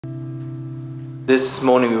This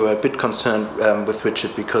morning we were a bit concerned with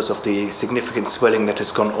Richard because of the significant swelling that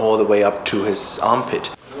has gone all the way up to his armpit.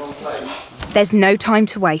 There's no time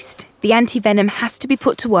to waste. The anti-venom has to be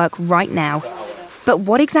put to work right now. But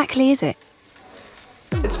what exactly is it?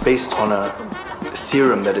 It's based on a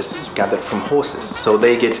serum that is gathered from horses. So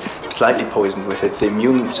they get slightly poisoned with it, the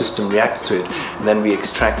immune system reacts to it, and then we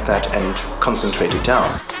extract that and concentrate it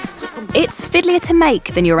down. It's fiddlier to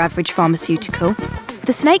make than your average pharmaceutical.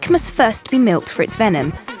 The snake must first be milked for its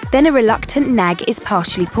venom, then a reluctant nag is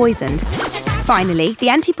partially poisoned. Finally, the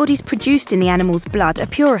antibodies produced in the animal's blood are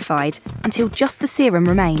purified until just the serum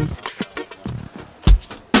remains.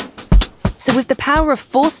 So with the power of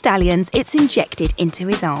 4 stallions, it's injected into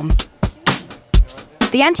his arm.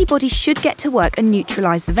 The antibodies should get to work and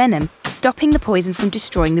neutralise the venom, stopping the poison from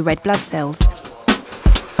destroying the red blood cells.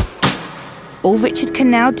 All Richard can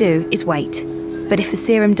now do is wait. But if the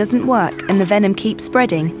serum doesn't work and the venom keeps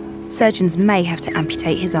spreading, surgeons may have to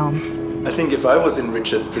amputate his arm. I think if I was in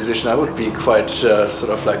Richard's position, I would be quite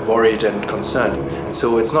worried and concerned. And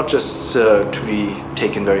so it's not just to be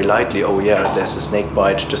taken very lightly. Oh yeah, there's a snake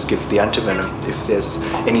bite, just give the antivenom. If there's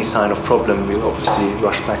any sign of problem, we'll obviously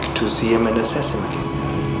rush back to see him and assess him again.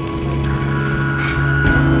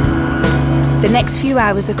 The next few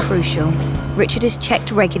hours are crucial. Richard is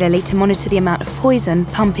checked regularly to monitor the amount of poison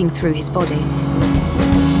pumping through his body.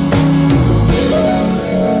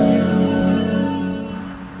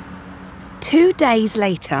 Two days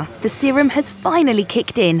later, the serum has finally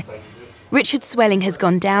kicked in. Richard's swelling has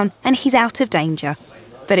gone down and he's out of danger.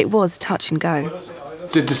 But it was touch and go.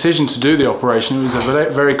 The decision to do the operation was a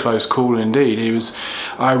very close call indeed.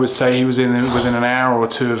 I would say he was within an hour or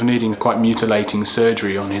two of needing quite mutilating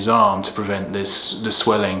surgery on his arm to prevent the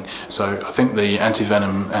swelling. So I think the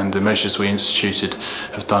anti-venom and the measures we instituted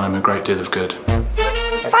have done him a great deal of good.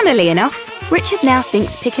 Funnily enough, Richard now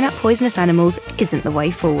thinks picking up poisonous animals isn't the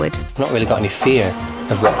way forward. I've not really got any fear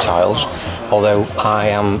of reptiles, although I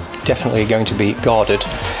am definitely going to be guarded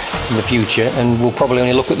in the future, and we'll probably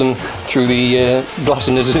only look at them through the glass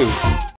in the zoo.